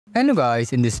Hello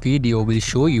guys, in this video we'll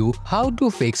show you how to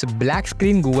fix black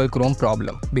screen Google Chrome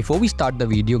problem. Before we start the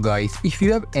video guys, if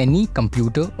you have any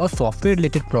computer or software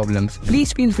related problems,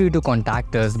 please feel free to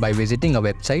contact us by visiting our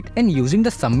website and using the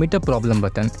submit a problem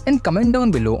button and comment down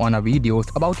below on our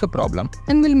videos about your problem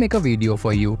and we'll make a video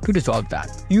for you to resolve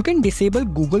that. You can disable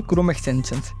Google Chrome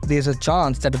extensions. There's a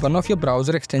chance that one of your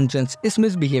browser extensions is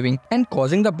misbehaving and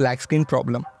causing the black screen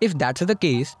problem. If that's the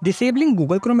case, disabling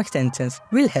Google Chrome extensions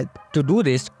will help. To do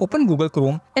this, open Google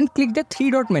Chrome and click the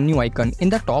three-dot menu icon in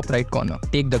the top right corner.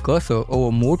 Take the cursor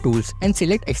over More Tools and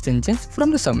select Extensions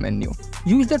from the sub-menu.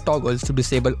 Use the toggles to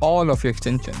disable all of your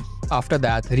extensions. After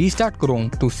that, restart Chrome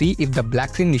to see if the black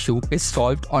screen issue is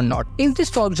solved or not. If this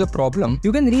solves your problem,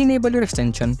 you can re-enable your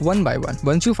extension one by one.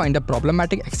 Once you find a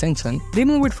problematic extension,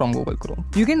 remove it from Google Chrome.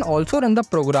 You can also run the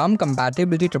program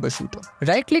Compatibility Troubleshooter.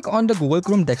 Right-click on the Google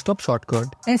Chrome desktop shortcut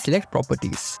and select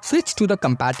Properties. Switch to the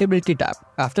Compatibility tab.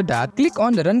 After that, click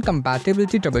on the Run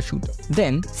Compatibility Troubleshooter.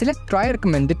 Then, select Try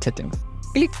Recommended Settings.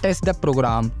 Click Test the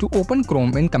program to open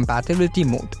Chrome in compatibility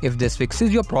mode. If this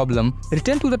fixes your problem,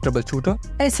 return to the troubleshooter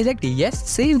and select Yes,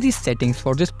 save these settings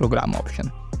for this program option.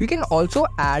 You can also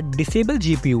add Disable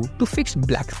GPU to fix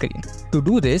black screen. To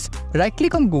do this,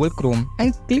 right-click on Google Chrome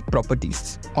and click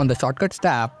Properties. On the Shortcuts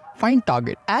tab, find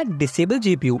Target. Add Disable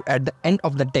GPU at the end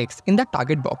of the text in the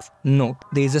target box. Note,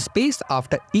 there is a space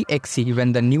after exe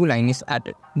when the new line is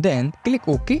added. Then click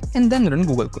OK and then run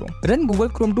Google Chrome. Run Google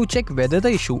Chrome to check whether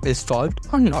the issue is solved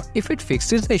or not. If it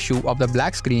fixes the issue of the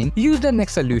black screen, use the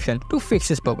next solution to fix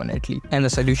this permanently. And the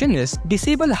solution is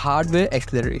disable hardware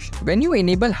acceleration. When you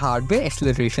enable hardware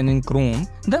acceleration in Chrome,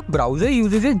 the browser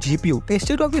uses a GPU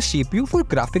instead of a CPU for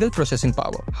graphical processing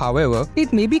power. However,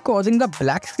 it may be causing the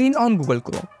black screen on Google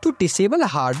Chrome. To disable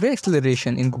hardware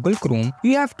acceleration in Google Chrome,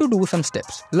 you have to do some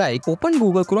steps like open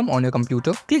Google Chrome on your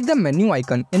computer, click the menu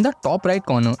icon in the top right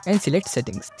corner and select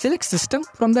Settings. Select System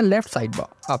from the left sidebar.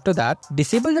 After that,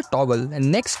 disable the toggle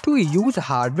next to Use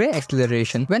Hardware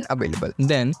Acceleration when available.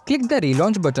 Then, click the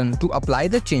Relaunch button to apply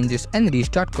the changes and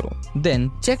restart Chrome.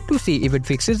 Then, check to see if it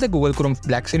fixes the Google Chrome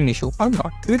black screen issue or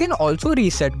not. You can also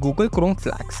reset Google Chrome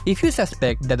flags. If you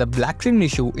suspect that the black screen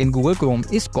issue in Google Chrome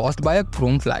is caused by a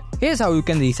Chrome flag, here's how you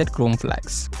can reset Chrome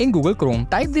flags. In Google Chrome,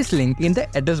 type this link in the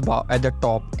address bar at the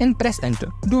top and press enter.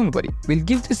 Don't worry, we'll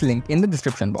give this link in the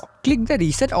description box. Click the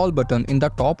Reset All button in the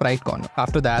top right corner.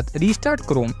 After that, restart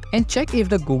Chrome and check if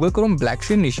the Google Chrome black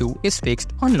screen issue is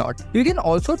fixed or not. You can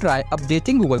also try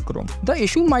updating Google Chrome. The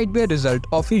issue might be a result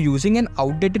of you using an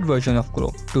outdated version of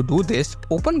Chrome. To do this,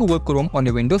 open Google Chrome on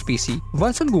your Windows PC.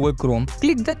 Once on Google Chrome,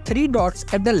 click the three dots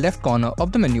at the left corner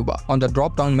of the menu bar. On the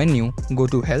drop-down menu, go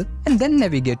to Help and then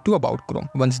navigate to About Chrome.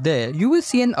 Once there, you will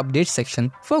see an update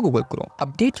section for Google Chrome.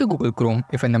 Update your Google Chrome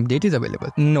if an update is available.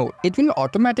 Note, it will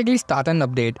automatically start an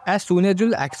update as soon as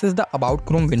you'll access the About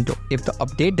Chrome window. If the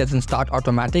update doesn't start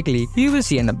automatically, you will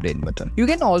see an update button. You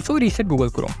can also reset Google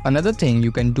Chrome. Another thing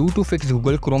you can do to fix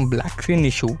Google Chrome black screen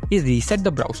issue is reset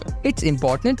the browser. It's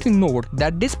important to note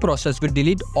that this process will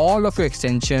delete all of your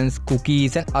extensions,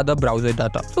 cookies and other browser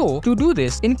data. So to do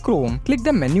this, in Chrome, click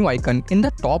the menu icon in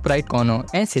the top right corner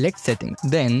and select Settings.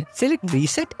 Then select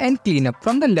Reset and Cleanup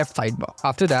from the left sidebar.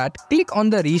 After that, click on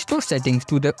the Restore Settings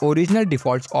to the original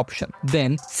defaults option.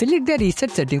 Then select the Reset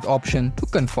Settings option to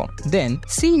confirm. Then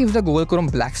see if the Google Chrome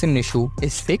black screen issue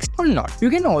is fixed or not. You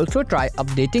can also try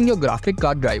updating your graphic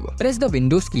card driver. Press the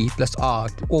Windows key plus R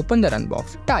to open the run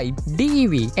box. Type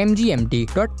devmgmt.msc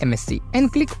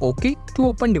and click OK to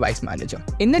open Device Manager.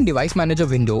 In the Device Manager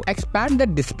window, expand the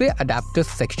Display Adapters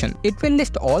section. It will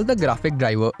list all the graphic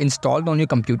driver installed on your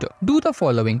computer. Do the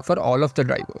following for all of the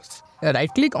drivers.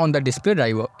 Right-click on the display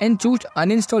driver and choose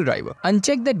Uninstall driver.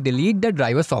 Uncheck the Delete the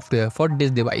driver software for this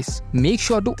device. Make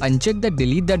sure to uncheck the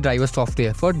Delete the driver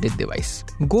software for this device.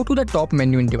 Go to the top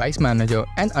menu in Device Manager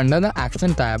and under the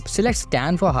Action tab, select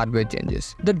Scan for hardware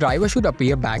changes. The driver should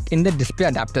appear back in the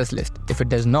Display Adapters list. If it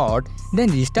does not,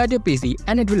 then restart your PC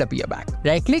and it will appear back.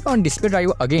 Right-click on Display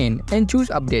driver again and choose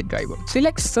Update driver.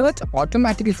 Select Search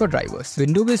automatically for drivers.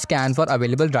 Window will scan for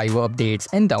available driver updates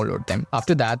and download them.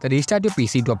 After that, restart your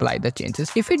PC to apply the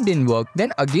changes. If it didn't work,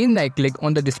 then again right click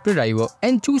on the display driver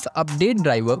and choose Update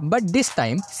driver, but this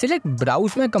time select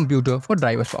Browse my computer for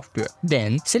driver software.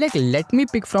 Then select Let me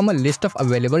pick from a list of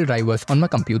available drivers on my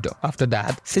computer. After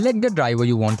that, select the driver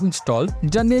you want to install.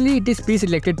 Generally, it is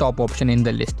pre-selected top option in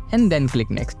the list and then click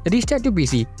Next. Restart your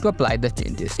PC to apply the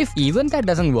changes. If even that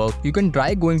doesn't work, you can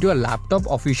try going to a laptop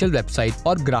official website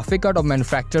or graphic card of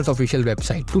manufacturer's official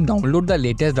website to download the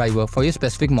latest driver for your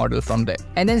specific model from there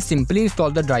and then simply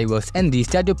install the drivers first and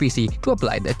restart your PC to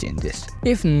apply the changes.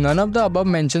 If none of the above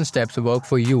mentioned steps work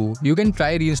for you, you can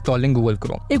try reinstalling Google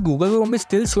Chrome. If Google Chrome is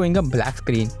still showing a black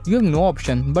screen, you have no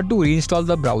option but to reinstall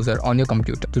the browser on your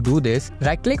computer. To do this,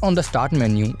 right-click on the Start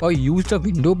menu or use the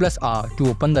Windows plus R to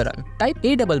open the run. Type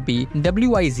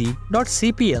appwiz.cpl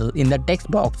in the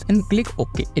text box and click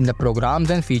OK. In the Programs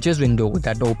and Features window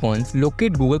that opens,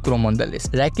 locate Google Chrome on the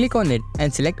list. Right-click on it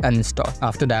and select Uninstall.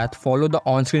 After that, follow the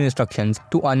on-screen instructions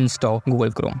to uninstall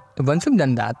Google Chrome. Once you've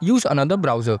done that, use another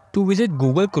browser to visit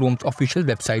Google Chrome's official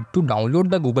website to download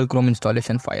the Google Chrome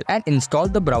installation file and install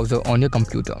the browser on your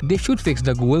computer. This should fix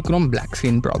the Google Chrome black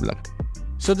screen problem.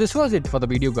 So this was it for the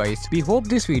video guys. We hope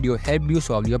this video helped you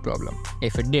solve your problem.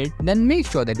 If it did, then make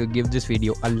sure that you give this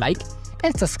video a like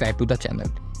and subscribe to the channel.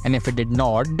 And if it did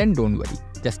not, then don't worry.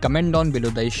 Just comment down below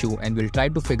the issue and we'll try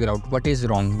to figure out what is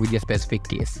wrong with your specific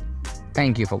case.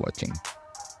 Thank you for watching.